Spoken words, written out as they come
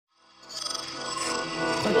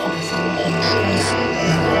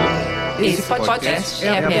Esse podcast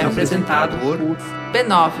é apresentado por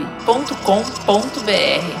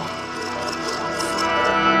b9.com.br.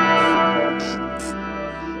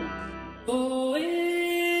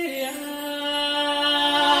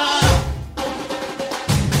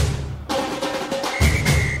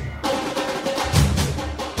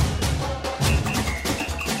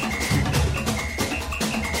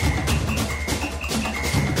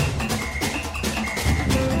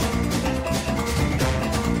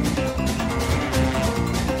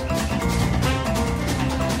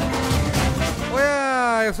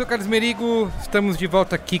 Eu sou o Carlos Merigo, estamos de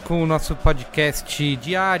volta aqui com o nosso podcast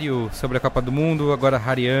diário sobre a Copa do Mundo, agora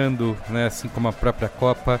rareando, né, assim como a própria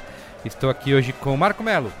Copa. Estou aqui hoje com o Marco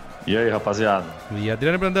Melo. E aí, rapaziada? E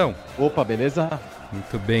Adriano Brandão. Opa, beleza?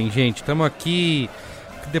 Muito bem, gente. Estamos aqui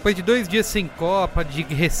depois de 2 dias sem Copa, de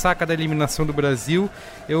ressaca da eliminação do Brasil.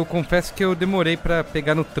 Eu confesso que eu demorei para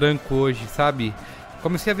pegar no tranco hoje, sabe?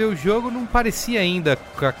 Comecei a ver o jogo, não parecia ainda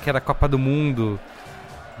que era a Copa do Mundo.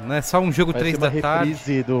 Não é só um jogo 3 da tarde.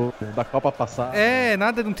 Reprise da Copa passada.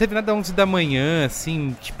 Não teve nada às 11 da manhã,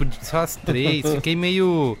 assim, tipo, só às 3. Fiquei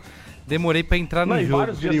meio... Demorei pra entrar no jogo.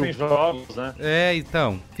 Vários dias sem jogos, né?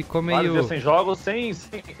 Então, ficou meio... Vários dias sem jogos, sem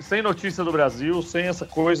notícia do Brasil, sem essa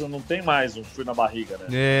coisa, não tem mais um frio na barriga,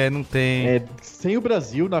 né? Não tem. Sem o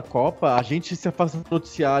Brasil na Copa, a gente se afasta do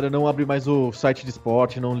noticiário, não abre mais o site de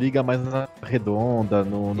esporte, não liga mais na redonda,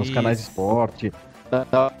 nos canais de esporte.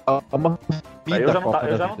 Eu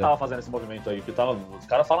já não tava fazendo esse movimento aí, porque os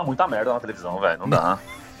caras falam muita merda na televisão, velho, não dá.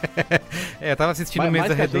 Eu tava assistindo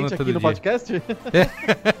Mesa Redonda todo dia. No podcast?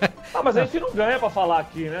 Mas a gente não ganha pra falar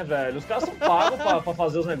aqui, né, velho? Os caras são pagos pra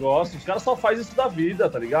fazer os negócios, os caras só fazem isso da vida,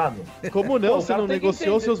 tá ligado? Como não? Você não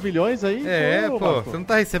negociou seus milhões aí? Pô, você não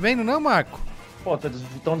tá recebendo não, Marco? Pô,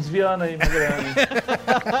 estão desviando aí, minha grana.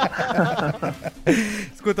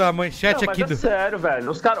 Escuta, a manchete aqui do... sério,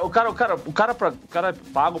 velho. O cara é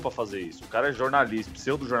pago pra fazer isso. O cara é jornalista,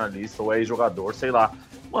 pseudo-jornalista, ou é jogador, sei lá.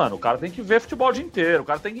 Mano, o cara tem que ver futebol o dia inteiro. O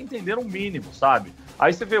cara tem que entender um mínimo, sabe?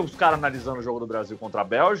 Aí você vê os caras analisando o jogo do Brasil contra a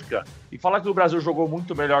Bélgica e falar que o Brasil jogou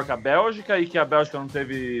muito melhor que a Bélgica e que a Bélgica não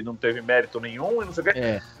teve mérito nenhum e não sei o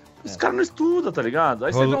quê. Os caras não estudam, tá ligado?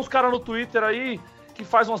 Aí você vê uns caras no Twitter aí que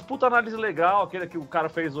faz umas puta análise legal, aquele que o cara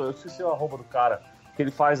fez, eu esqueci a roupa do cara, que ele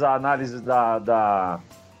faz a análise da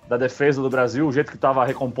defesa do Brasil, o jeito que tava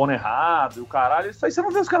recompondo errado, e o caralho, isso aí você não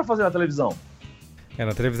vê os caras fazendo na televisão.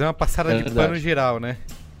 Na televisão é uma passada de pano geral, né?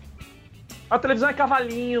 A televisão é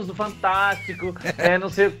Cavalinhos do Fantástico, não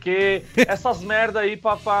sei o quê, essas merda aí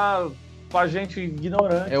pra gente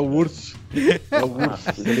ignorante. É o urso.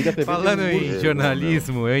 Falando em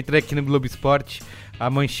jornalismo, eu entrei aqui no Globo Esporte, a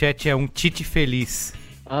manchete é um Tite feliz.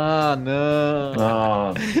 Ah, não.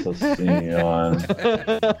 Nossa senhora.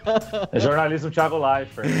 É jornalismo Thiago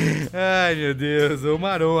Leifert. Ai, meu Deus. O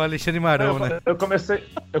Maron, Alexandre Maron, né? Eu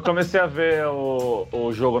comecei a ver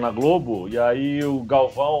o jogo na Globo e aí o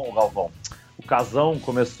Casão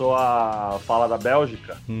começou a falar da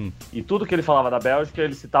Bélgica e tudo que ele falava da Bélgica,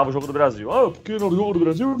 ele citava o jogo do Brasil. Porque no jogo do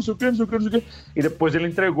Brasil, não sei o que. E depois ele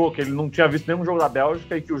entregou que ele não tinha visto nenhum jogo da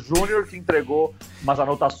Bélgica e que o Júnior que entregou umas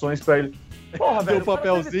anotações pra ele. Porra, velho,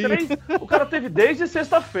 o cara teve desde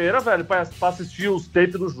sexta-feira, velho, pra assistir os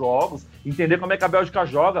tapes dos jogos, entender como é que a Bélgica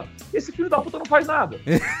joga. Esse filho da puta não faz nada.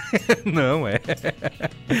 Não, O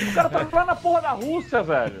cara tá lá na porra da Rússia,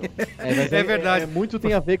 velho. É verdade. Muito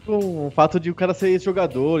tem a ver com o fato de o cara ser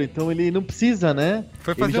ex-jogador, então ele não precisa, né?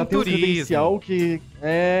 Foi fazer ele já tem um credencial que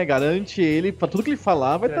garante ele, pra tudo que ele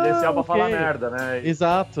falar vai estar credencial pra falar merda, né?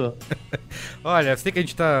 Exato. Olha, eu sei que a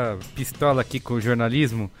gente tá pistola aqui com o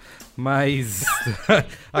jornalismo, mas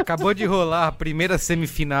acabou de rolar a primeira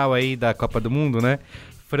semifinal aí da Copa do Mundo, né?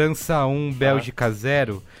 França 1, Bélgica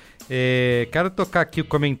 0. Quero tocar aqui o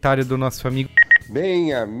comentário do nosso amigo.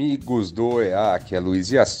 Bem, amigos do EA, que é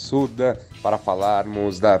Luiz Assuda, para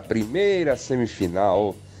falarmos da primeira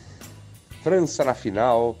semifinal. França na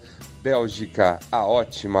final, Bélgica a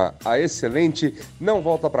ótima, a excelente, não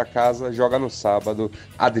volta para casa, joga no sábado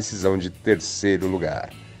a decisão de terceiro lugar.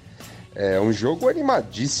 É um jogo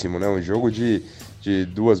animadíssimo, né? Um jogo de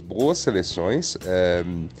duas boas seleções,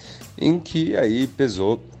 em que aí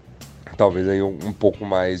pesou talvez aí um pouco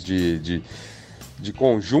mais de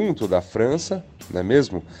conjunto da França, não é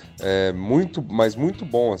mesmo? Mas muito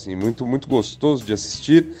bom, assim, muito gostoso de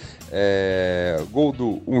assistir. Gol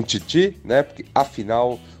do Umtiti, né? Porque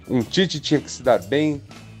afinal, Umtiti tinha que se dar bem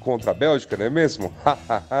contra a Bélgica, não é mesmo?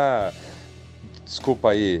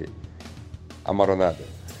 Desculpa aí a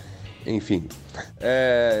maronada. Enfim,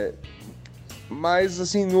 Mas,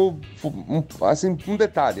 assim, um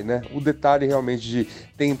detalhe, né? O detalhe realmente de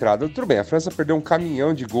ter entrado. Tudo bem, a França perdeu um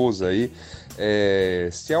caminhão de gols aí.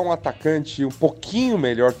 Se é um atacante um pouquinho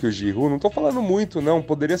melhor que o Giroud, não tô falando muito, não.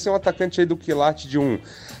 Poderia ser um atacante aí do quilate de um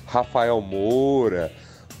Rafael Moura,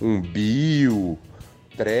 um Bill,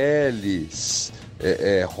 Trellis,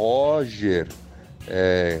 Roger,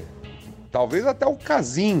 talvez até o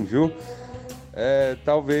Casim, viu?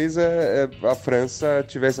 Talvez a França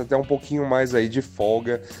tivesse até um pouquinho mais aí de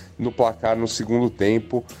folga no placar no segundo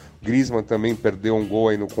tempo. Griezmann também perdeu um gol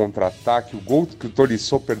aí no contra-ataque. O gol que o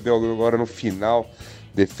Tolisso perdeu agora no final,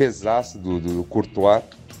 defesaço do Courtois.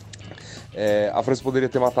 A França poderia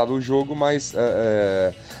ter matado o jogo, mas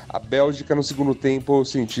a Bélgica no segundo tempo eu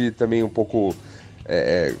senti também um pouco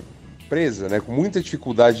presa, né? Com muita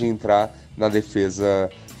dificuldade de entrar na defesa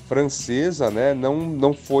francesa, né?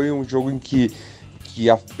 Não foi um jogo em que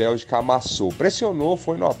a Bélgica amassou. Pressionou,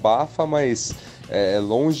 foi no abafa, mas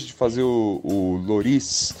longe de fazer o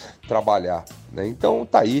Lloris trabalhar, né? Então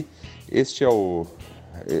tá aí,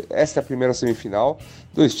 esta é a primeira semifinal.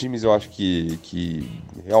 Dois times eu acho que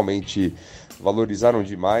realmente valorizaram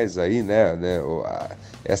demais aí, né?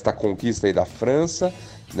 Esta conquista aí da França,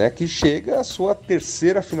 né? Que chega à sua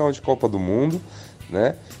terceira final de Copa do Mundo,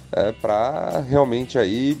 né? Para realmente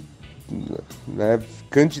aí, né,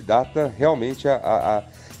 candidata realmente a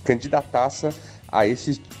candidataça a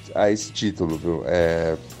esse título, viu?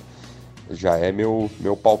 Já é meu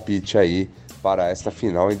palpite aí para esta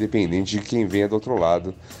final, independente de quem venha do outro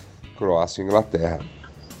lado, Croácia ou Inglaterra.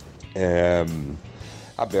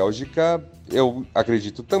 A Bélgica, eu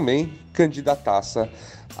acredito também, candidataça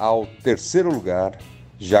ao terceiro lugar,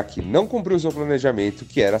 já que não cumpriu o seu planejamento,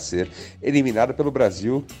 que era ser eliminada pelo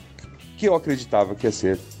Brasil, que eu acreditava que ia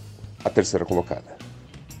ser a terceira colocada.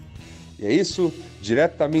 E é isso,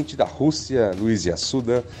 diretamente da Rússia, Luiz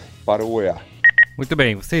Assuda para o OEA. Muito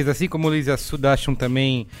bem, vocês, assim como o Luiz Assuda, acham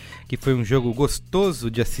também que foi um jogo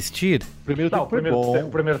gostoso de assistir? O primeiro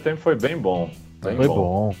tempo foi bem bom. Foi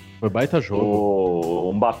bom, foi baita jogo.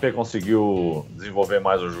 O Mbappé conseguiu desenvolver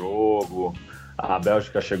mais o jogo. A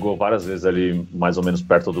Bélgica chegou várias vezes ali, mais ou menos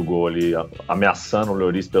perto do gol ali, ameaçando o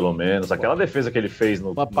Lloris pelo menos. Aquela defesa que ele fez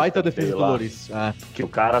uma baita defesa do Lloris. Que o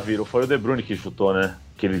cara virou, foi o De Bruyne que chutou, né?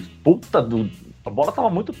 Aquele a bola tava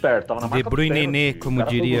muito perto, tava na marca De Bruyne Nenê, como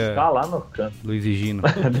diria lá no canto. Luiz e Gino.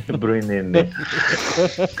 De Bruyne Nenê.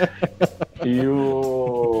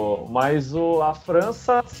 Mas a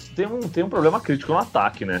França tem um problema crítico no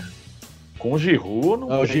ataque, né? Com o Giroud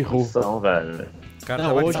não tem condição, velho. O cara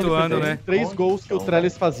tava destoando, né? 3 gols que o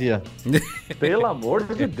Trellis fazia. Pelo amor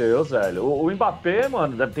de Deus, velho. O Mbappé,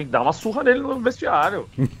 mano, tem que dar uma surra nele no vestiário.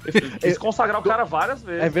 Eles consagraram o cara várias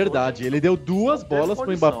vezes. É verdade. Ele deu 2 bolas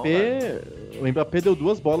pro Mbappé. Velho. O Mbappé deu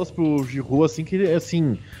 2 bolas pro Giroud, assim, que,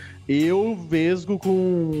 assim... Eu vesgo com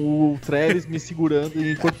o Trellis me segurando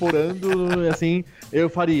e incorporando, assim, eu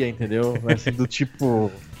faria, entendeu? Assim, do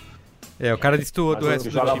tipo... O cara destoou do resto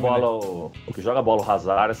do time, O que joga bola o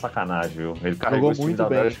Hazard é sacanagem, viu? Ele carregou esse time da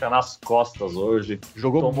Bélgica nas costas hoje.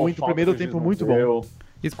 Jogou muito, primeiro tempo muito bom.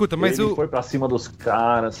 Escuta, mas ele foi pra cima dos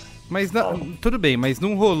caras. Mas tudo bem, mas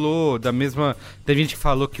não rolou da mesma... Tem gente que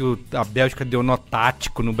falou que a Bélgica deu nó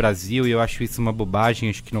tático no Brasil e eu acho isso uma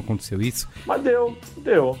bobagem, acho que não aconteceu isso. Mas deu.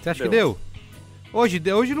 Você acha que deu? Hoje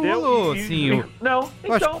não rolou, assim... Não,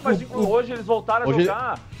 então, mas hoje eles voltaram a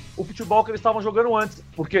jogar o futebol que eles estavam jogando antes.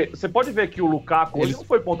 Porque você pode ver que o Lukaku hoje não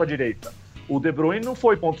foi ponta direita. O De Bruyne não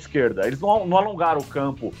foi ponta esquerda. Eles não alongaram o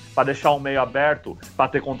campo pra deixar o meio aberto pra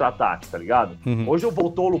ter contra-ataque, tá ligado? Uhum. Hoje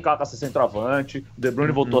voltou o Lukaku a ser centroavante, o De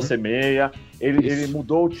Bruyne voltou a ser meia. Ele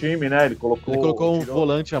mudou o time, né? Ele colocou um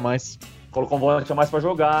volante a mais. Colocou um volante a mais pra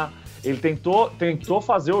jogar. Ele tentou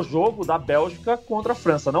fazer o jogo da Bélgica contra a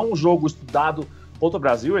França, não um jogo estudado contra o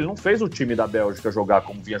Brasil. Ele não fez o time da Bélgica jogar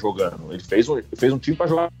como vinha jogando. Ele fez um time pra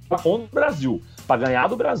jogar contra o Brasil, pra ganhar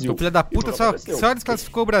do Brasil. O filho da puta só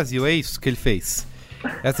desclassificou o Brasil, é isso que ele fez.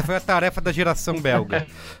 Essa foi a tarefa da geração belga.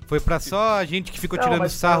 Foi pra só a gente que ficou tirando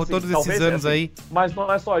sarro assim, todos esses anos aí. Mas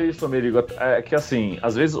não é só isso, Amerigo. É que assim,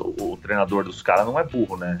 às vezes o treinador dos caras não é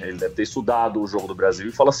burro, né? Ele deve ter estudado o jogo do Brasil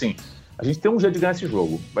e fala assim: a gente tem um jeito de ganhar esse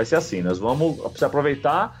jogo. Vai ser assim, nós vamos se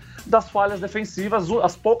aproveitar das falhas defensivas,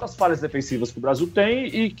 as poucas falhas defensivas que o Brasil tem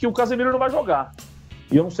e que o Casemiro não vai jogar.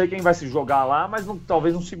 E eu não sei quem vai se jogar lá, mas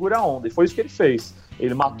talvez não segure a onda. E foi isso que ele fez.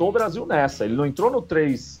 Ele matou o Brasil nessa. Ele não entrou no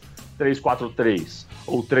 3-4-3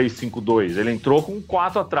 ou 3-5-2. Ele entrou com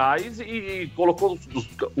 4 atrás e colocou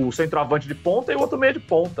o centroavante de ponta e o outro meio de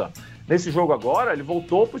ponta. Nesse jogo agora, ele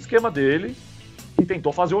voltou pro esquema dele e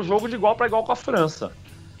tentou fazer o jogo de igual para igual com a França.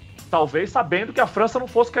 talvez sabendo que a França não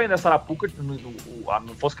fosse cair nessa Arapuca,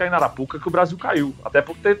 não fosse cair na Arapuca que o Brasil caiu, até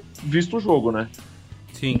por ter visto o jogo, né?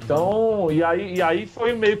 Sim. Então, e aí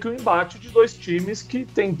foi meio que um embate de dois times que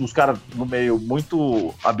tem os caras no meio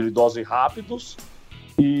muito habilidosos e rápidos.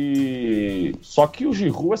 E só que o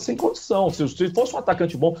Giroud é sem condição. Se fosse um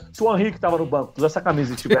atacante bom, se o Henrique tava no banco, pusesse a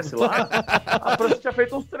camisa e estivesse lá, a França tinha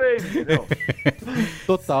feito uns 3, entendeu?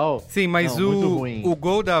 Total. Sim, mas o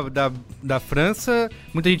gol da França,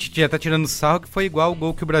 muita gente já tá tirando sarro que foi igual o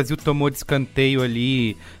gol que o Brasil tomou de escanteio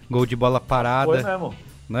ali, gol de bola parada. Foi mesmo.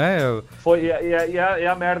 Né? Foi, e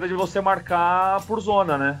a merda de você marcar por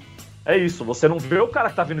zona, né? É isso, você não vê o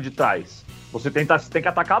cara que tá vindo de trás. Você tem que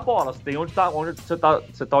atacar a bola. Você tem onde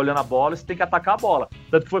você tá olhando a bola, você tem que atacar a bola.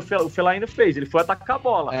 Tanto que foi o Fellaini fez, ele foi atacar a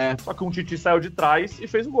bola. Só que um Titi saiu de trás e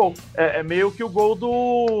fez o gol. É meio que o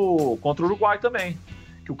gol contra o Uruguai também.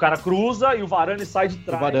 Que o cara cruza e o Varane sai de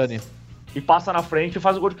trás. E passa na frente e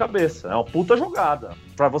faz o gol de cabeça. É uma puta jogada.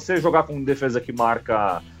 Pra você jogar com defesa que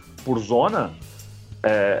marca por zona,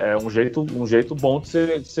 é um jeito bom de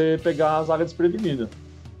você pegar a zaga desprevenida.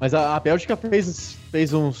 Mas a Bélgica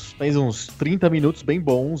fez uns 30 minutos bem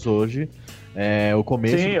bons hoje. O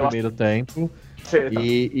começo do primeiro tempo.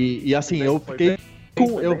 E assim, eu fiquei.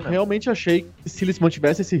 Eu realmente achei que se eles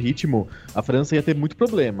mantivessem esse ritmo, a França ia ter muito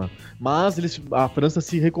problema. Mas a França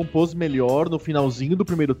se recompôs melhor no finalzinho do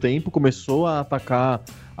primeiro tempo, começou a atacar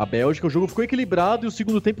a Bélgica, o jogo ficou equilibrado e o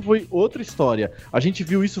segundo tempo foi outra história. A gente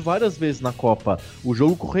viu isso várias vezes na Copa. O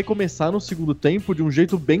jogo recomeçar no segundo tempo de um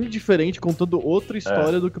jeito bem diferente, contando outra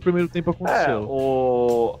história do que o primeiro tempo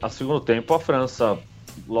aconteceu. A segundo tempo a França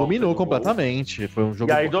dominou completamente. Foi um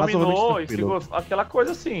jogo e aí dominou e ficou aquela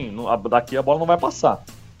coisa assim, daqui a bola não vai passar.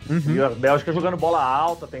 E a Bélgica jogando bola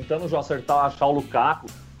alta, tentando achar o Lukaku.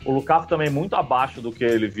 O Lukaku também muito abaixo do que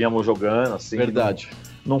ele víamos jogando, assim. Verdade.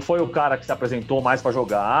 Não foi o cara que se apresentou mais pra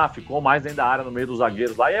jogar, ficou mais dentro da área no meio dos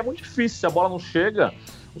zagueiros lá, e é muito difícil, se a bola não chega,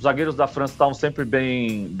 os zagueiros da França estavam sempre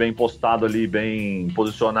bem postados ali, bem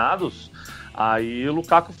posicionados, aí o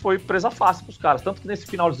Lukaku foi presa fácil pros caras, tanto que nesse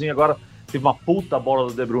finalzinho agora teve uma puta bola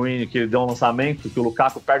do De Bruyne, que ele deu um lançamento, que o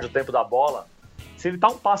Lukaku perde o tempo da bola, se ele dá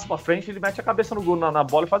um passo pra frente, ele mete a cabeça no gol, na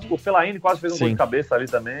bola e faz o gol. Fellaini quase fez um gol de cabeça ali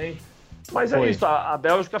também, mas é isso, a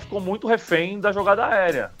Bélgica ficou muito refém da jogada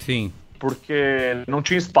aérea. Sim. Porque não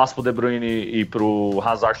tinha espaço pro De Bruyne e pro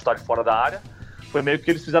Hazard chutar de fora da área. Foi meio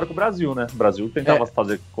que eles fizeram com o Brasil, né? O Brasil tentava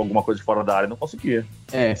fazer alguma coisa de fora da área e não conseguia.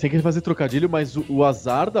 Sem querer fazer trocadilho, mas o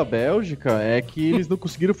azar da Bélgica é que eles não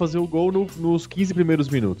conseguiram fazer o gol nos 15 primeiros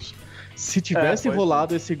minutos. Se tivesse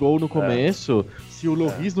rolado esse gol no começo, se o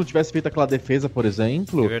Lloris não tivesse feito aquela defesa, por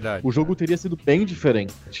exemplo, o jogo teria sido bem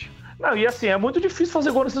diferente. Não, e assim, é muito difícil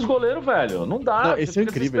fazer gol nesses goleiros, velho. Não dá, não, esse é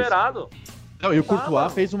incrível. Desesperado. Não, e o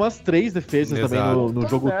Courtois fez umas 3 defesas também no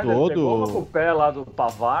jogo todo. Pegou uma com o pé lá do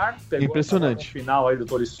Pavard, pegou impressionante. No final aí do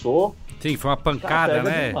Tolisso. Sim, foi uma pancada,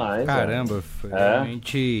 né? Demais, caramba,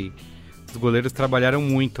 realmente os goleiros trabalharam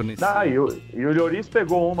muito nesse... E o Lloris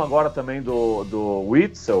pegou uma agora também do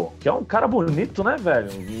Witzel, que é um cara bonito, né,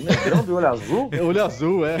 velho? Um negrão de olho azul. Olho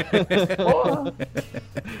azul, Porra.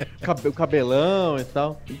 O cabelão e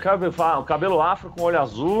tal. O cabelo afro com olho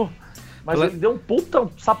azul. Mas ele deu um puta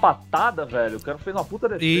sapatada, velho. O cara fez uma puta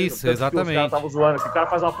defesa. Isso, exatamente. Os caras estavam zoando que o cara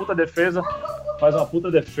faz uma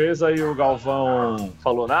puta defesa e o Galvão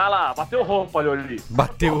falou, lá, bateu roupa, Lloris.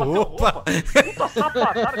 Bateu roupa? Puta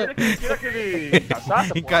sapatada, queria que ele tira aquele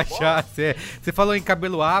encaixasse, Você falou em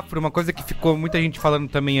cabelo afro, uma coisa que ficou muita gente falando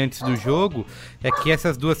também antes do jogo, é que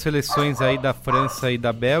essas duas seleções aí da França e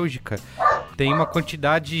da Bélgica tem uma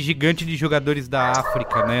quantidade gigante de jogadores da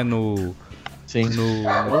África, né, Sim,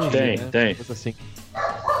 tem. Assim.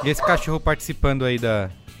 E esse cachorro participando aí da...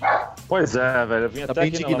 Pois é, velho. Eu vim até aqui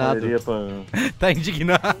indignado. Tá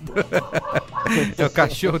indignado. É o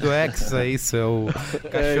cachorro do Hexa, isso. É o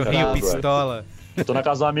cachorrinho pistola. Eu tô na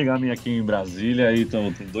casa de uma amiga minha aqui em Brasília e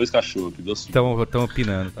tem 2 cachorros aqui. Estão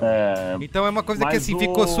opinando. Então é uma coisa que assim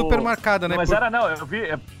ficou super marcada, né? Mas eu vi...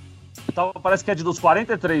 Então, parece que dos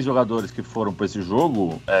 43 jogadores que foram pra esse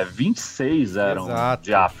jogo, 26 eram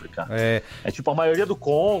de África. É tipo a maioria do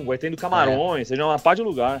Congo, aí tem do Camarões, seja uma par de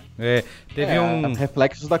lugar. Teve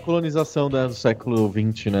reflexos da colonização do século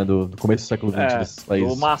XX, né? Do começo do século XX desses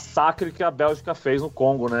países. O massacre que a Bélgica fez no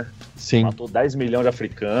Congo, né? Sim. Matou 10 milhões de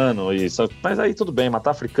africanos. Mas aí tudo bem,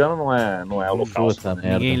 matar africano não é holocausto.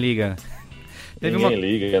 Né? Ninguém liga. Ninguém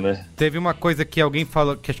liga, né? Teve uma coisa que alguém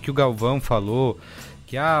falou, que acho que o Galvão falou,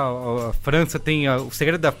 que a França tem... O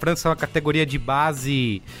segredo da França é uma categoria de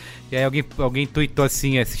base... E aí alguém tuitou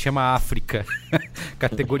assim, se chama África.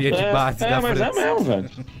 Categoria de base da mas França. É mesmo, velho.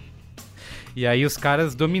 E aí os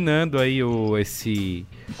caras dominando aí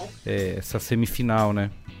essa semifinal, né?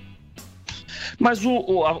 Mas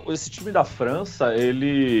esse time da França,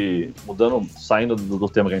 ele, saindo do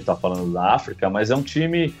tema que a gente tá falando da África, mas é um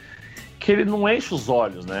time que ele não enche os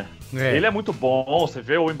olhos, né? Ele é muito bom, você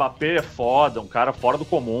vê o Mbappé é foda, um cara fora do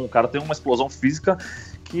comum, o cara tem uma explosão física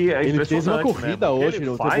que é ele fez uma corrida hoje,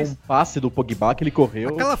 ele teve um passe do Pogba que ele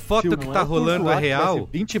correu. Aquela foto que tá rolando é real?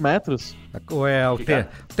 20 metros.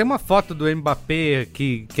 Tem uma foto do Mbappé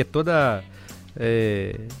que é toda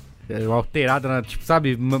alterada, tipo,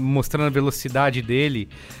 sabe, mostrando a velocidade dele.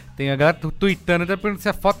 Tem a galera tweetando, até perguntando se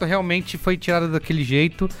a foto realmente foi tirada daquele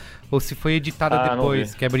jeito ou se foi editada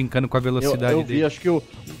depois, que é brincando com a velocidade dele. Eu vi, acho que o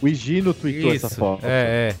Higino tweetou essa foto.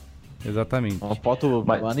 Exatamente. Uma foto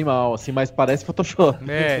animal, assim, mas parece Photoshop.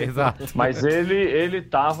 Exato. Mas ele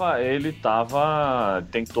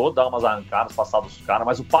tentou dar umas arrancadas, passar dos caras,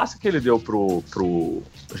 mas o passe que ele deu pro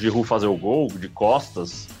Giroud fazer o gol de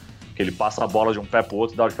costas, que ele passa a bola de um pé pro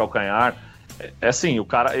outro e dá de calcanhar, é assim, o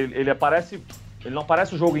cara, ele aparece... Ele não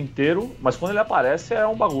aparece o jogo inteiro, mas quando ele aparece é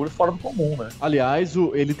um bagulho fora do comum, né? Aliás,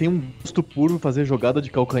 ele tem um gosto puro fazer jogada de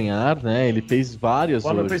calcanhar, né? Ele fez várias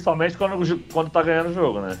hoje. Principalmente quando tá ganhando o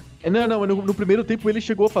jogo, né? Não, no primeiro tempo ele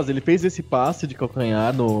chegou a fazer. Ele fez esse passe de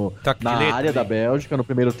calcanhar na área da Bélgica no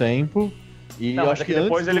primeiro tempo. E eu acho que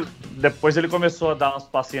depois ele começou a dar uns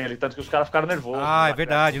passinhos ali, tanto que os caras ficaram nervosos. É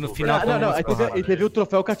verdade, no final... Ele teve o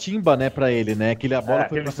troféu Catimba, né, pra ele, né? Que a bola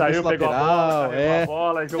foi ele saiu, pegou a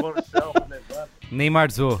bola e jogou no chão.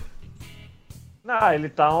 Neymarzou. Ele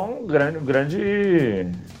tá um grande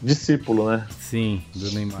discípulo, né? Sim,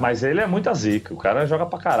 do Neymar. Mas ele é muita zica, o cara joga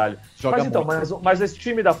pra caralho. Mas esse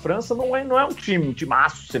time da França não é um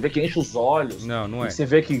timaço, você vê que enche os olhos. Não é. Você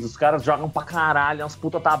vê que os caras jogam pra caralho, umas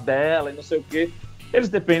puta tabela e não sei o quê. Eles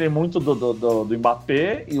dependem muito do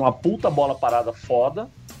Mbappé e uma puta bola parada foda.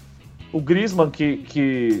 O Griezmann,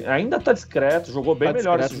 que ainda tá discreto, jogou bem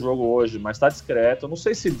melhor esse jogo hoje, mas tá discreto. Eu não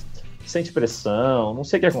sei se sente pressão, não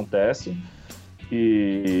sei o que acontece.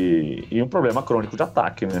 E um problema crônico de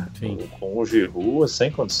ataque, né? Sim. Com o Giroud,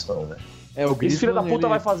 sem condição, né? Esse filho da puta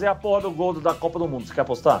vai fazer a porra do gol da Copa do Mundo. Você quer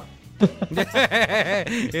apostar?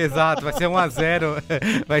 Exato, vai ser 1-0,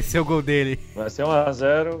 vai ser o gol dele. Vai ser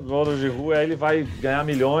 1-0, gol do Giroud, aí ele vai ganhar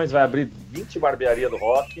milhões, vai abrir 20 barbearias do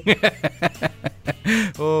rock.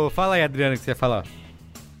 Fala aí, Adriano, o que você ia falar?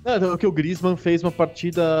 Que o Griezmann fez uma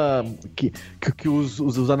partida que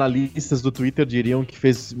os analistas do Twitter diriam que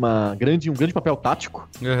fez um grande papel tático,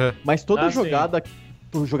 mas toda jogada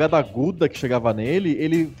aguda que chegava nele,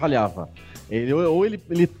 ele falhava. Ou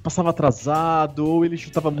ele passava atrasado, ou ele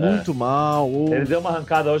chutava muito mal. Ele deu uma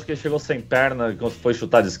arrancada hoje que ele chegou sem perna, quando foi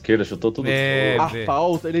chutar de esquerda, chutou tudo.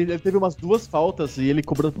 Falta, ele teve umas 2 faltas e ele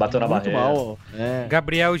cobrou bateu na muito barreira. Mal.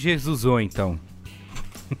 Gabriel Jesusou, então.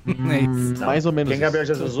 Mais ou menos. Quem Gabriel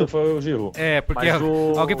Jesus foi o Giroud. Porque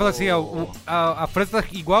alguém falou assim, a França tá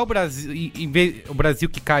igual o Brasil, o Brasil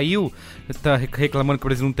que caiu, tá reclamando que o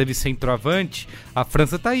Brasil não teve centroavante, a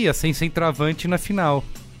França tá aí, sem centroavante na final.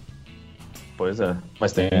 Pois é,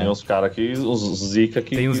 mas tem uns caras que, os Zica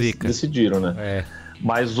que decidiram, né?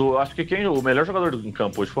 Mas acho que o melhor jogador em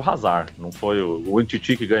campo hoje foi o Hazard, não foi o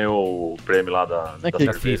Intiti que ganhou o prêmio lá da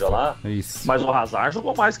cerveja lá. Isso. Mas o Hazard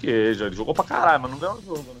jogou mais que ele jogou pra caralho, mas não ganhou o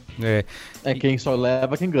jogo, né? Quem só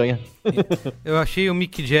leva, quem ganha. Eu achei o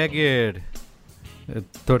Mick Jagger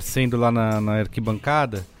torcendo lá na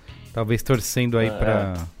arquibancada, talvez torcendo aí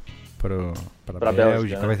pra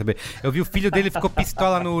Bélgica, né? vai saber. Eu vi o filho dele ficou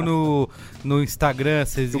pistola no Instagram,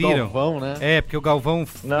 vocês viram? O Galvão, né? Porque o Galvão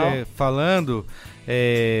falando,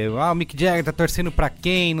 o Mick Jagger tá torcendo pra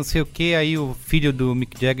quem, não sei o que, aí o filho do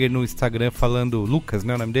Mick Jagger no Instagram falando, Lucas,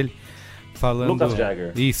 né, o nome dele? Lucas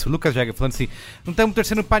Jagger. Isso, Lucas Jagger, falando assim, não estamos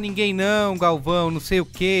torcendo pra ninguém não, Galvão, não sei o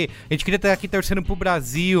quê. A gente queria estar aqui torcendo pro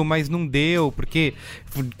Brasil, mas não deu, porque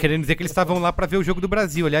querendo dizer que eles estavam lá pra ver o jogo do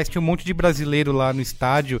Brasil. Aliás, tinha um monte de brasileiro lá no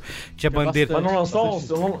estádio, tinha bandeira... Mas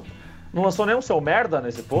não lançou nenhum seu merda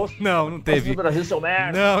nesse post? Não teve. O Brasil, seu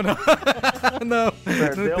merda. Não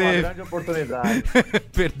Perdeu uma grande oportunidade.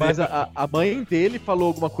 Mas a mãe dele falou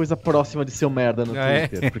alguma coisa próxima de seu merda no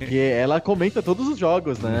Twitter, porque ela comenta todos os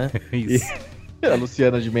jogos, né? Isso. A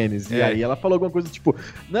Luciana Gimenez. E aí ela falou alguma coisa tipo,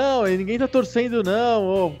 não, ninguém tá torcendo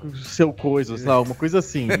não, seu coisa, sei lá, uma coisa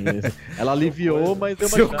assim. Ela aliviou, mas deu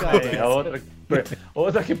uma xingada.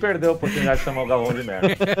 Outra que perdeu a oportunidade de chamar o Galvão de merda.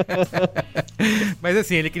 Mas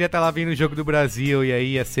assim, ele queria estar lá vendo o jogo do Brasil e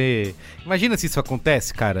aí ia ser... Imagina se isso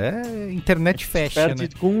acontece, cara. Internet fecha, né?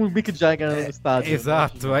 Com o Mick Jagger no estádio.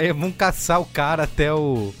 Exato. Aí vão caçar o cara até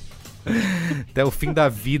o fim da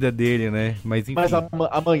vida dele, né? Mas enfim. Mas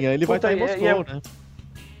amanhã ele vai estar em Moscou, né?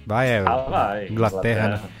 Vai, vai. Inglaterra,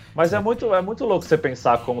 né? Mas é muito louco você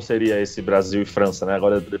pensar como seria esse Brasil e França, né?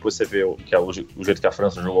 Agora, depois você vê o jeito que a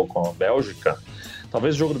França jogou com a Bélgica.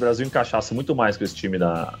 Talvez o jogo do Brasil encaixasse muito mais com esse time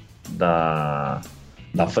da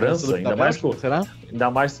França, ainda mais com... Será? Ainda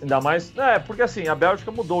mais... porque assim, a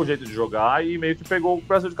Bélgica mudou o jeito de jogar e meio que pegou o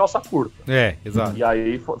Brasil de calça curta. Exato. E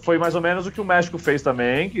aí foi mais ou menos o que o México fez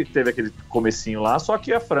também, que teve aquele comecinho lá, só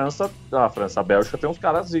que a Bélgica tem uns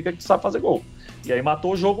caras zica que sabem fazer gol. E aí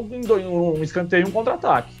matou o jogo em um escanteio e um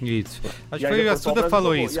contra-ataque. Isso. Acho que foi o Assuda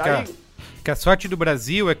falou isso, que a sorte do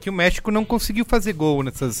Brasil é que o México não conseguiu fazer gol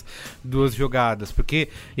nessas duas jogadas, porque,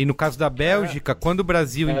 e no caso da Bélgica, quando o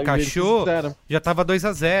Brasil encaixou, já tava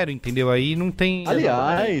 2-0, entendeu? Aí não tem...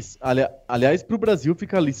 Aliás, pro Brasil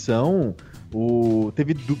fica a lição,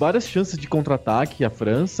 teve várias chances de contra-ataque a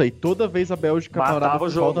França, e toda vez a Bélgica parava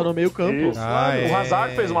de falta no meio campo. O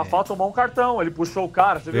Hazard fez uma falta, tomou um cartão, ele puxou o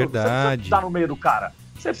cara, você viu? Você precisa estar no meio do cara.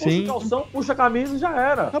 Você puxa o calção, puxa a camisa e já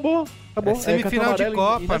era. Acabou. É semifinal de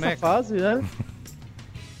Copa, né? Fase, né?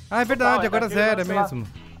 É verdade, agora zero, é mesmo.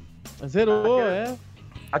 Zerou,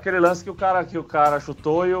 Aquele lance que o cara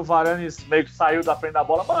chutou e o Varane meio que saiu da frente da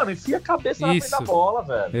bola. Mano, enfia a cabeça na frente da bola,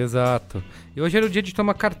 velho. Exato. E hoje era o dia de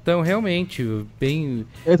tomar cartão, realmente. Bem...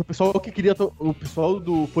 O pessoal que queria... O pessoal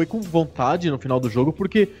foi com vontade no final do jogo,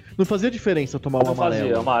 porque não fazia diferença tomar um amarelo. Não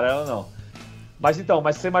fazia, amarelo não. Mas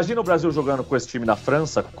você imagina o Brasil jogando com esse time na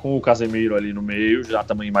França, com o Casemiro ali no meio, já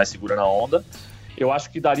também mais segura na onda. Eu acho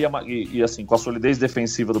que daria, e assim, com a solidez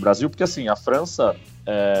defensiva do Brasil, porque assim, a França,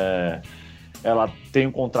 ela tem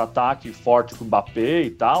um contra-ataque forte com o Mbappé e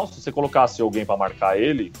tal. Se você colocasse alguém pra marcar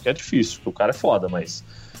ele, que é difícil, porque o cara é foda, mas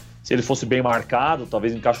se ele fosse bem marcado,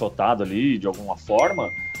 talvez encaixotado ali de alguma forma,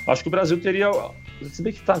 acho que o Brasil teria... Se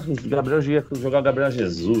bem que o Gabriel ia jogar o Gabriel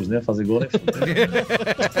Jesus, né? Fazer gol, né?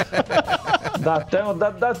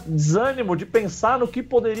 Dá desânimo de pensar no que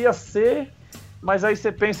poderia ser, mas aí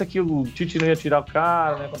você pensa que o Tite não ia tirar o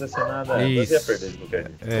cara, não ia acontecer nada. Mas ia perder de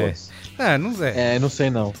qualquer jeito. Não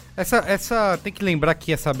sei não. Essa tem que lembrar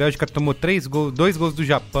que essa Bélgica tomou 2 gols do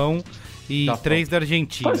Japão e 3 da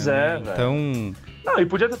Argentina. Pois é, né? Então... Não, e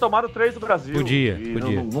podia ter tomado 3 do Brasil. Podia.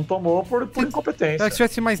 Não tomou por incompetência. Se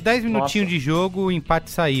tivesse mais 10 minutinhos de jogo, o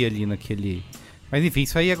empate saía ali naquele... Mas enfim,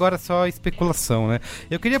 isso aí agora é só especulação, né?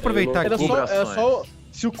 Eu queria aproveitar aqui... Era só...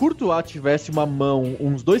 Se o Courtois tivesse uma mão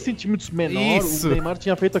uns 2 centímetros menor, o Neymar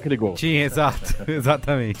tinha feito aquele gol. Tinha,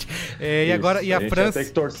 exatamente. E agora, e a França... Tem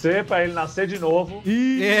que torcer pra ele nascer de novo.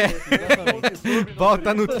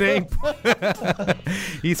 Volta no tempo.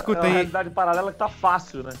 E escuta aí... É uma realidade paralela que tá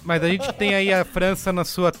fácil, né? Mas a gente tem aí a França na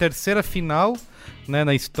sua terceira final, né,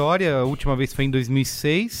 na história. A última vez foi em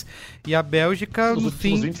 2006. E a Bélgica, nos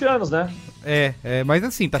últimos 20 anos, né? Mas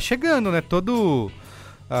assim, tá chegando, né?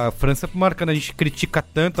 A França marcando, a gente critica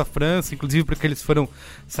tanto a França, inclusive porque eles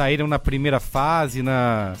saíram na primeira fase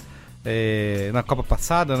na Copa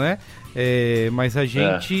passada, né? Mas a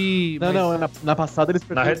gente... Na passada eles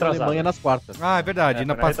perderam a Alemanha nas quartas. Ah, é verdade.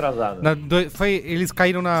 Na retrasada. Eles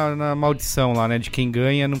caíram na maldição lá, né? De quem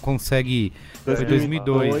ganha não consegue... Foi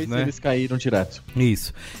 2002, né? Eles caíram direto.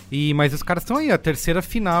 Isso. Mas os caras estão aí, a terceira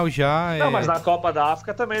final já. Não, mas na Copa da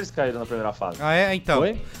África também eles caíram na primeira fase. Então.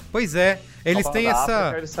 Foi? Pois é. Eles têm essa...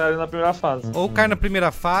 África, eles saíram na primeira fase. Ou cai na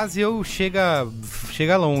primeira fase ou chega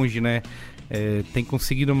longe, né? Tem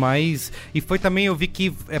conseguido mais. E foi também, eu vi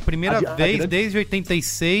que é a primeira vez desde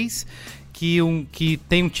 86 que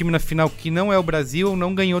tem um time na final que não é o Brasil ou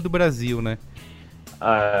não ganhou do Brasil, né?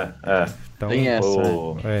 Então, tem essa.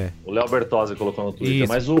 O Léo Bertozzi colocou no Twitter. Isso.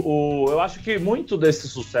 Mas eu acho que muito desse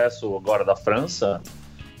sucesso agora da França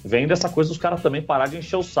vem dessa coisa dos caras também parar de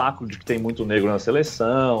encher o saco de que tem muito negro na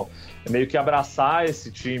seleção. Meio que abraçar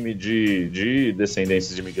esse time de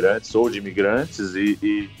descendentes de imigrantes ou de imigrantes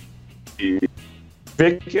e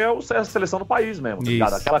ver que é a seleção do país mesmo, tá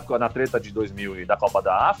ligado? Aquela na treta de 2000 e da Copa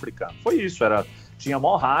da África, foi isso, tinha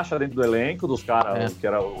mó racha dentro do elenco dos caras, que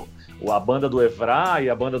era a banda do Evra e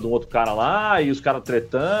a banda do outro cara lá, e os caras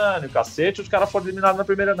tretando, e o cacete, os caras foram eliminados na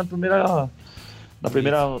primeira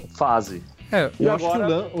fase. Eu acho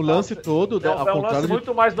que o lance todo... É um lance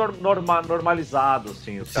muito mais normalizado,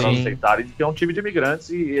 assim, os caras aceitarem que é um time de imigrantes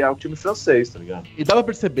e é um time francês, tá ligado? E dá pra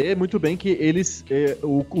perceber muito bem que eles,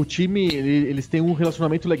 o time, eles têm um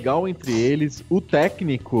relacionamento legal entre eles, o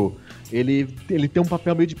técnico... Ele tem um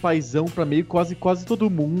papel meio de paizão pra meio quase todo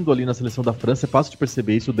mundo ali na seleção da França. É fácil de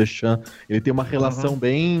perceber isso, o Deschamps. Ele tem uma relação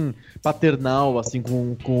bem paternal, assim,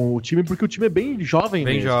 com o time, porque o time é bem jovem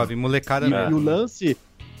mesmo. Bem jovem, molecada mesmo. E o lance...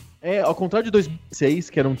 Ao contrário de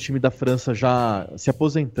 2006, que era um time da França já se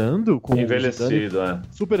aposentando, com envelhecido, o Zidane,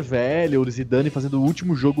 super velho, o Zidane fazendo o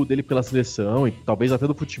último jogo dele pela seleção, e talvez até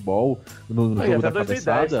do futebol, no jogo da 2010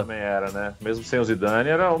 cabeçada. Também era, né? Mesmo sem o Zidane,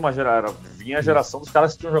 vinha a geração dos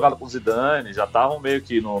caras que tinham jogado com o Zidane, já estavam meio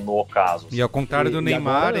que no ocaso. E ao contrário do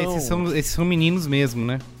Neymar, esses são meninos mesmo,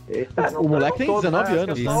 né? O moleque tem 19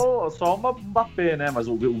 anos, né? Só uma Mbappé, né? Mas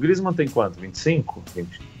o Griezmann tem quanto? 25?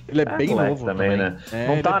 20? Ele é bem novo também, né?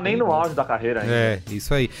 Não tá nem no auge da carreira ainda.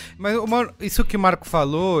 Isso aí. Mas isso que o Marco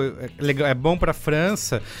falou é bom pra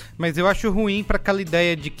França, mas eu acho ruim pra aquela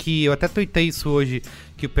ideia de que, eu até tuitei isso hoje,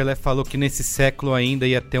 que o Pelé falou que nesse século ainda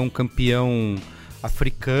ia ter um campeão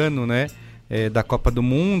africano, né? Da Copa do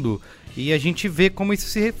Mundo. E a gente vê como isso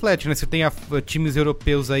se reflete, né? Você tem times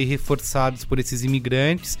europeus aí reforçados por esses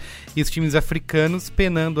imigrantes e os times africanos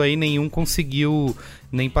penando aí, nenhum conseguiu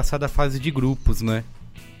nem passar da fase de grupos, né?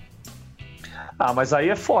 Mas aí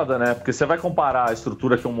é foda, né? Porque você vai comparar a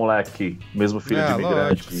estrutura que um moleque, mesmo filho de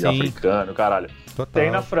imigrante, lógico, africano, caralho, total. tem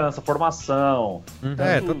na França, formação.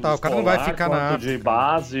 Total. O cara não vai ficar na África. De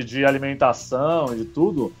base, de alimentação, de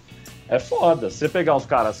tudo. É foda. Você pegar os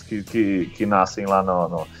caras que nascem lá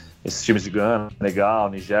esses times de Gana, Senegal,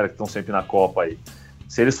 Nigéria, que estão sempre na Copa aí.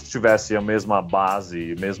 Se eles tivessem a mesma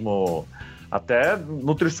base, mesmo até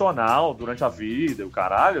nutricional durante a vida, o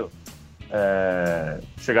caralho,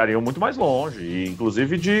 chegariam muito mais longe. E,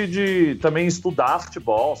 inclusive de também estudar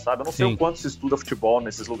futebol, sabe? Eu não sei o quanto se estuda futebol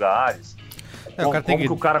nesses lugares. Como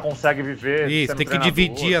que o cara consegue viver? Isso, tem que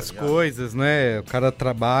dividir as coisas, né? O cara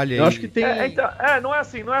trabalha. Eu acho que tem. Não é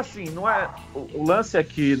assim. O lance é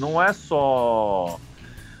que não é só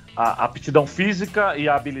a aptidão física e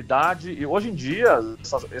a habilidade. E hoje em dia,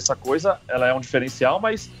 essa coisa ela é um diferencial,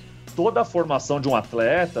 mas toda a formação de um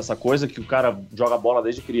atleta, essa coisa que o cara joga bola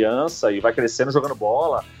desde criança e vai crescendo jogando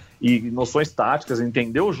bola, e noções táticas,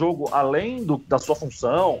 entender o jogo além da sua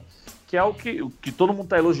função, que é o que todo mundo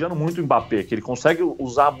está elogiando muito o Mbappé, que ele consegue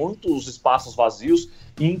usar muitos espaços vazios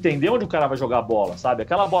e entender onde o cara vai jogar a bola, sabe?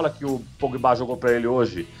 Aquela bola que o Pogba jogou para ele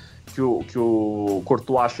hoje, que o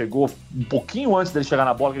Courtois chegou um pouquinho antes dele chegar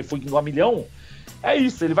na bola, que ele foi a milhão. É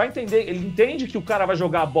isso, ele vai entender, ele entende que o cara vai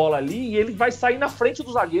jogar a bola ali e ele vai sair na frente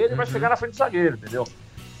do zagueiro e vai chegar na frente do zagueiro, entendeu?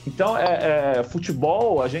 Então,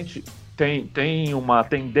 futebol, a gente tem uma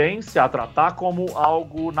tendência a tratar como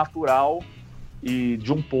algo natural e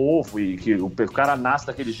de um povo, e que o cara nasce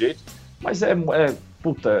daquele jeito, mas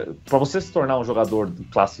pra você se tornar um jogador de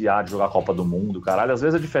classe A, de jogar a Copa do Mundo, caralho, às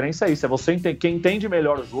vezes a diferença é isso, é você quem entende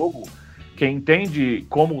melhor o jogo, quem entende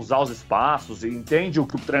como usar os espaços e entende o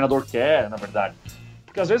que o treinador quer, na verdade.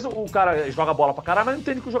 Porque às vezes o cara joga bola pra caralho, mas não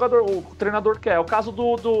entende o que o treinador quer. É o caso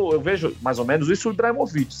eu vejo mais ou menos isso o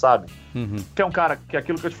Ibrahimovic, sabe? Que é um cara, que é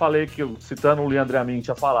aquilo que eu te falei, citando o Leandro Amin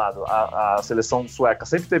tinha falado, a seleção sueca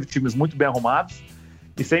sempre teve times muito bem arrumados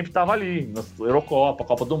e sempre estava ali, na Eurocopa,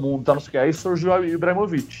 Copa do Mundo, não sei o que. Aí surgiu o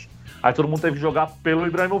Ibrahimovic. Aí todo mundo teve que jogar pelo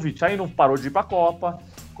Ibrahimovic. Aí não parou de ir pra Copa,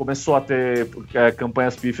 começou a ter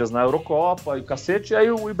campanhas pífias na Eurocopa e cacete, e aí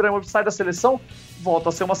o Ibrahimovic sai da seleção, volta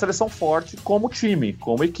a ser uma seleção forte como time,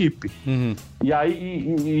 como equipe. E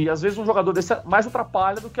aí, e às vezes um jogador desse mais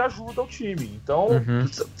atrapalha do que ajuda o time. Então,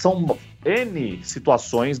 são N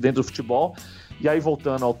situações dentro do futebol. E aí,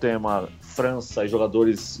 voltando ao tema França e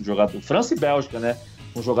França e Bélgica, né?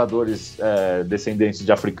 Com jogadores descendentes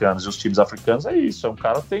de africanos e os times africanos, é isso. Um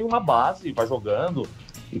cara tem uma base, vai jogando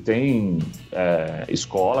e tem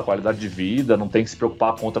escola, qualidade de vida, não tem que se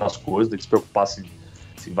preocupar com outras coisas, tem que se preocupar se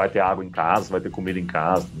vai ter água em casa, se vai ter comida em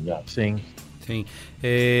casa, tá ligado? Sim.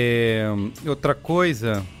 Outra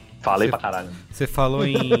coisa... Falei pra caralho. Você falou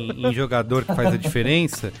em jogador que faz a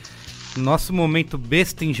diferença. Nosso momento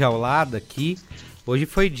besta enjaulada aqui... Hoje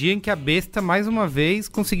foi dia em que a besta, mais uma vez,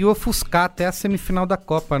 conseguiu ofuscar até a semifinal da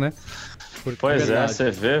Copa, né? Pois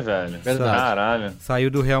você vê, velho. Verdade. Caralho.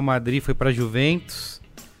 Saiu do Real Madrid, foi pra Juventus.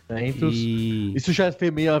 Isso já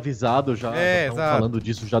foi meio avisado, já exato. Falando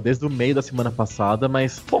disso já desde o meio da semana passada,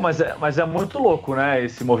 mas... Pô, mas é muito louco, né,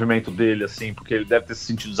 esse movimento dele, assim, porque ele deve ter se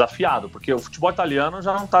sentido desafiado, porque o futebol italiano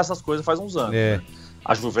já não tá essas coisas faz uns anos, né?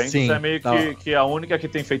 A Juventus é meio que a única que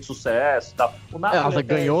tem feito sucesso. Tá? Ela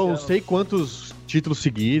ganhou não sei quantos títulos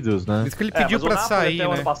seguidos, né? Isso que ele pediu pra sair,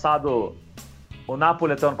 né? O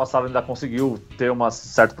Napoli até ano passado ainda conseguiu ter uma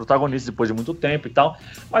certo protagonismo depois de muito tempo e tal.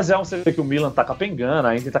 Mas você vê que o Milan tá capengando,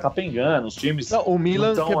 a Inter tá capengando, os times. Não, o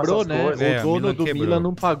Milan quebrou, né? O dono do Milan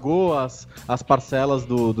não pagou as parcelas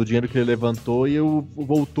do dinheiro que ele levantou e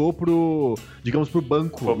voltou pro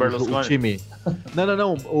banco, o time.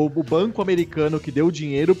 Não. O banco americano que deu o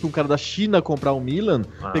dinheiro pra um cara da China comprar o Milan,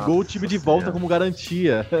 pegou o time de volta como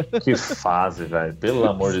garantia. Que fase, velho. Pelo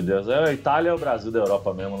amor de Deus. A Itália é o Brasil da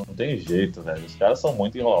Europa mesmo, não tem jeito, velho. Os caras são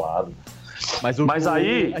muito enrolados.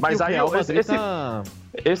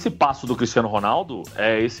 Esse passo do Cristiano Ronaldo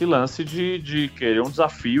é esse lance de querer um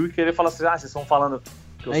desafio e querer falar assim, vocês estão falando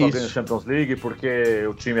que eu só ganho Champions League porque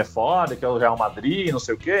o time é foda, que é o Real Madrid, não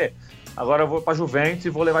sei o quê. Agora eu vou pra Juventus e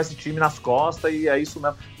vou levar esse time nas costas e é isso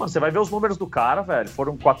mesmo. Mano, você vai ver os números do cara, velho.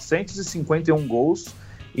 Foram 451 gols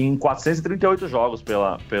em 438 jogos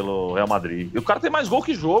pelo Real Madrid. E o cara tem mais gol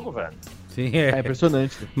que jogo, velho. Sim, é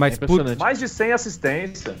impressionante. Mas impressionante. Mais de 100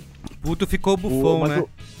 assistências. Puto ficou o Buffon, né?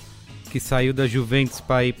 Que saiu da Juventus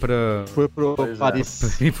pra ir pra... Foi pro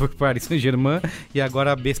Paris. Foi pro Paris Saint-Germain e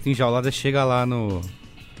agora a besta enjaulada chega lá no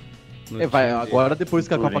agora depois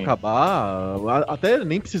que a Copa acabar, até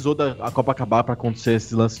nem precisou a Copa acabar pra acontecer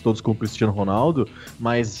esses lances todos com o Cristiano Ronaldo,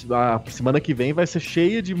 mas a semana que vem vai ser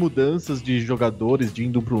cheia de mudanças de jogadores, de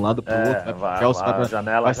indo pra um lado pro outro. A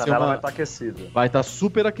janela vai estar aquecida. Vai estar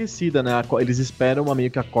super aquecida, né? Eles esperam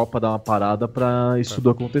meio que a Copa dar uma parada pra isso tudo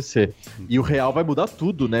acontecer. E o Real vai mudar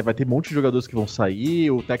tudo, né? Vai ter um monte de jogadores que vão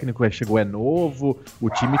sair, o técnico chegou é novo, o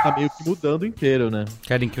time tá meio que mudando inteiro, né?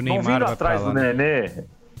 Querem que o Neymar vá atrás pra lá, do Nenê.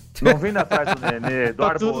 Não vindo atrás do Nenê, do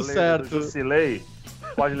Arboleda, do Jusilei,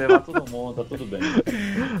 pode levar todo mundo, tá tudo bem.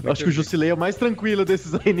 Acho que o Jusilei é o mais tranquilo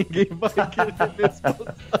desses aí, ninguém vai querer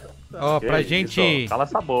responder. Ó, pra gente... Isso? Cala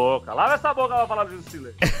essa boca, lava essa boca pra falar do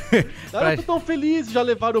Jusilei. Cara, tô tão feliz, já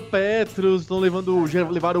levaram o Petros, já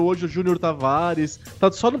levaram hoje o Júnior Tavares,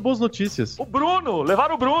 tá só no Boas Notícias. O Bruno,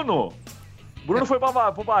 levaram o Bruno. O Bruno foi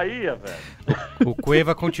pro Bahia, velho. O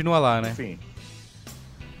Cueva continua lá, né? Enfim.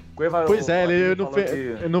 Pois é, ele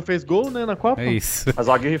não fez gol, né, na Copa? É isso. Mas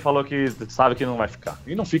o Aguirre falou que sabe que não vai ficar.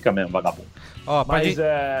 E não fica mesmo, vagabundo. Ó,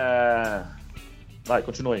 Vai,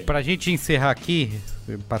 continua aí. Pra gente encerrar aqui,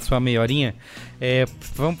 passou a meia horinha,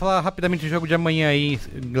 vamos falar rapidamente do jogo de amanhã aí,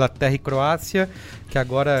 Inglaterra e Croácia, que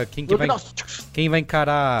agora quem vai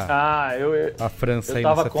encarar a França aí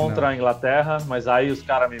nessa final? Eu tava contra a Inglaterra, mas aí os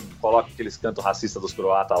caras me colocam aqueles cantos racistas dos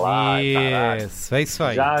croatas lá. Isso, é isso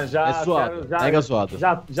aí. Mega zoado.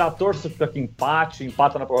 Já torço fica aqui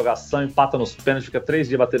empata na prorrogação, empata nos pênaltis, fica 3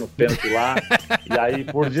 dias batendo pênalti lá. E aí,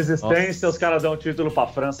 por desistência, os caras dão um título pra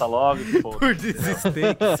França logo. Por desistência.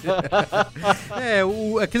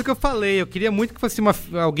 Aquilo que eu falei, eu queria muito que fosse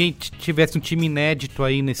alguém tivesse um time inédito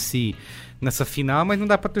aí nessa final, mas não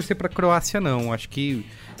dá pra torcer pra Croácia, não. Acho que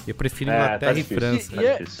eu prefiro Inglaterra e França.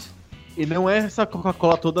 E não é essa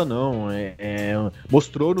Coca-Cola toda, não.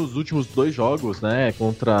 Mostrou nos últimos 2 jogos, né?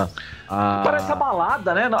 Contra a... Parece a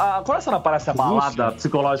balada, né? A Croácia não parece a balada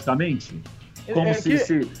psicologicamente?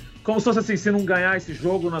 Como se fosse assim, se não ganhar esse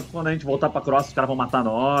jogo, quando a gente voltar pra Croácia, os caras vão matar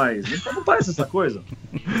nós. Não parece essa coisa?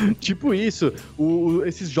 Tipo isso.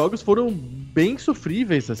 Esses jogos foram bem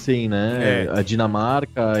sofríveis, assim, né? A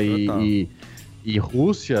Dinamarca e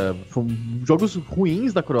Rússia foram jogos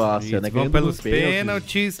ruins da Croácia, isso, né? Vão pelos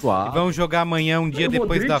pênaltis e vão jogar amanhã, um dia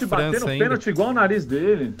depois da França ainda. Pênalti igual o nariz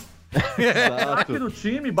dele. Craque do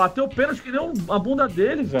time, bateu o pênalti que nem a bunda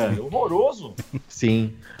dele, velho. Horroroso.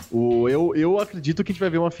 Sim. Eu acredito que a gente vai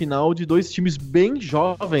ver uma final de 2 times bem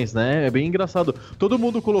jovens, né? É bem engraçado. Todo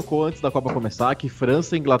mundo colocou antes da Copa começar que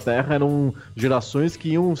França e Inglaterra eram gerações que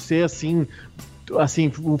iam ser assim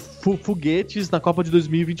foguetes na Copa de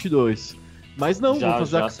 2022. Mas não, vão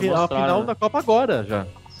fazer a final da Copa agora já.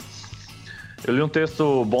 Eu li um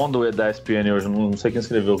texto bom da ESPN hoje, não sei quem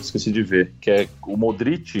escreveu, esqueci de ver, que é o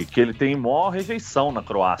Modric, que ele tem maior rejeição na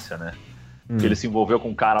Croácia, né? Que ele se envolveu com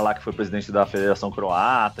um cara lá que foi presidente da Federação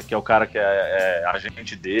Croata, que é o cara que é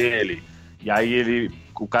agente dele, e aí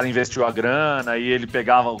o cara investiu a grana, e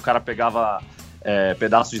o cara pegava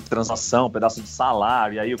pedaço de transação, pedaço de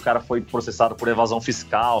salário, e aí o cara foi processado por evasão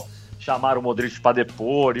fiscal, chamaram o Modric para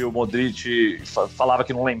depor, e o Modric falava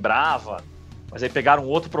que não lembrava, mas aí pegaram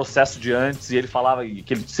outro processo de antes, e ele falava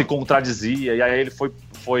que ele se contradizia, e aí ele foi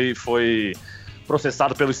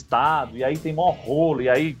processado pelo Estado, e aí tem maior rolo, e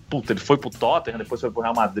aí, ele foi pro Tottenham, depois foi pro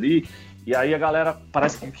Real Madrid, e aí a galera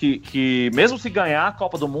parece que mesmo se ganhar a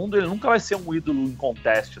Copa do Mundo, ele nunca vai ser um ídolo em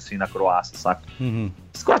conteste, assim, na Croácia, saca? Uhum.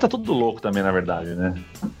 Esse cara tá tudo louco também, na verdade, né?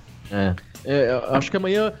 Eu acho que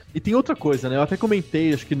amanhã... E tem outra coisa, né? Eu até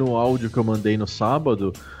comentei, acho que no áudio que eu mandei no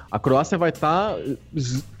sábado, a Croácia vai estar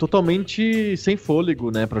totalmente sem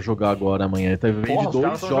fôlego, né, pra jogar agora amanhã. Vem de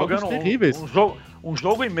 2 jogos terríveis. Um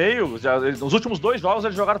jogo e meio. Nos últimos 2 jogos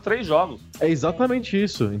eles jogaram 3 jogos. É exatamente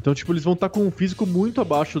isso. Então, tipo, eles vão estar com um físico muito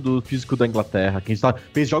abaixo do físico da Inglaterra, que a gente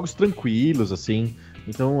fez jogos tranquilos, assim.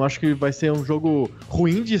 Então, acho que vai ser um jogo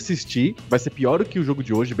ruim de assistir. Vai ser pior do que o jogo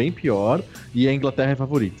de hoje, bem pior. E a Inglaterra é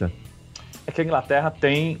favorita. É que a Inglaterra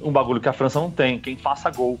tem um bagulho que a França não tem, quem faça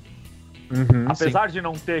gol. Apesar de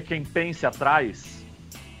não ter quem pense atrás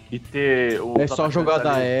e ter... É só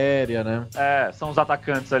jogada aérea, né? São os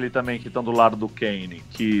atacantes ali também que estão do lado do Kane,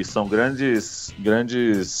 que são grandes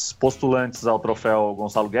postulantes ao troféu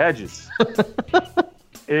Gonçalo Guedes.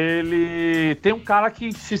 Ele tem um cara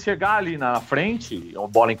que, se chegar ali na frente, uma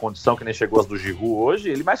bola em condição que nem chegou as do Giroud hoje,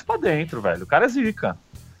 ele mexe pra dentro, velho. O cara é zica.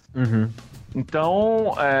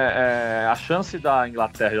 Então, a chance da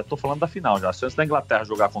Inglaterra, já tô falando da final já, a chance da Inglaterra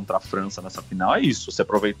jogar contra a França nessa final é isso, você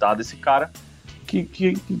aproveitar desse cara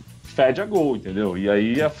que fede a gol, entendeu? E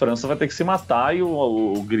aí a França vai ter que se matar e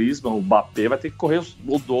o Griezmann, o Mbappé vai ter que correr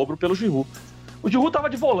o dobro pelo Giroud. O Giroud tava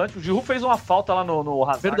de volante, o Giroud fez uma falta lá no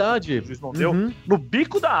Hazard. Verdade. O juiz não deu, no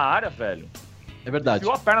bico da área, velho. É verdade.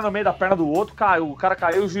 Enfiou a perna no meio da perna do outro, caiu, o cara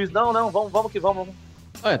caiu, o juiz, não, vamos que vamos.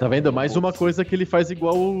 Tá vendo? Mais uma coisa que ele faz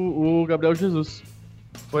igual o Gabriel Jesus.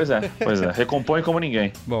 Pois é. Recompõe como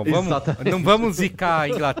ninguém. Bom, não vamos zicar a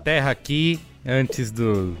Inglaterra aqui antes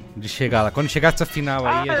de chegar lá. Quando chegar essa final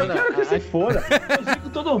aí... eu quero que se foda. Eu zico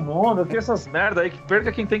todo mundo, eu quero essas merda aí, que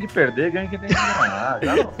perca quem tem que perder, ganha quem tem que ganhar.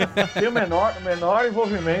 Tem o menor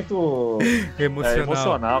envolvimento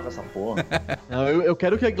emocional com essa porra. Não, eu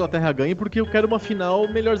quero que a Inglaterra ganhe porque eu quero uma final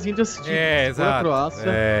melhorzinha de assistir. Exato. A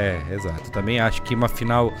Croácia. Exato. Também acho que uma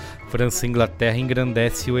final França e Inglaterra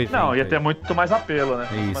engrandece o evento. Não, ia ter muito mais apelo, né?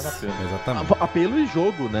 Isso, exatamente. Apelo e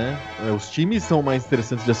jogo, né? Os times são mais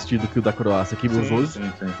interessantes de assistir do que o da Croácia. Que os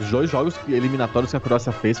 2 jogos eliminatórios que a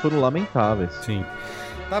Croácia fez foram lamentáveis. Sim.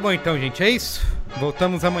 Tá bom então, gente. É isso.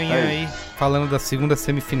 Voltamos amanhã aí falando da segunda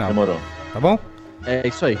semifinal. Demorou. Tá bom? É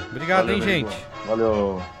isso aí. Obrigado, hein, gente.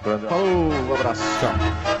 Valeu. Falou, um abraço. Tchau.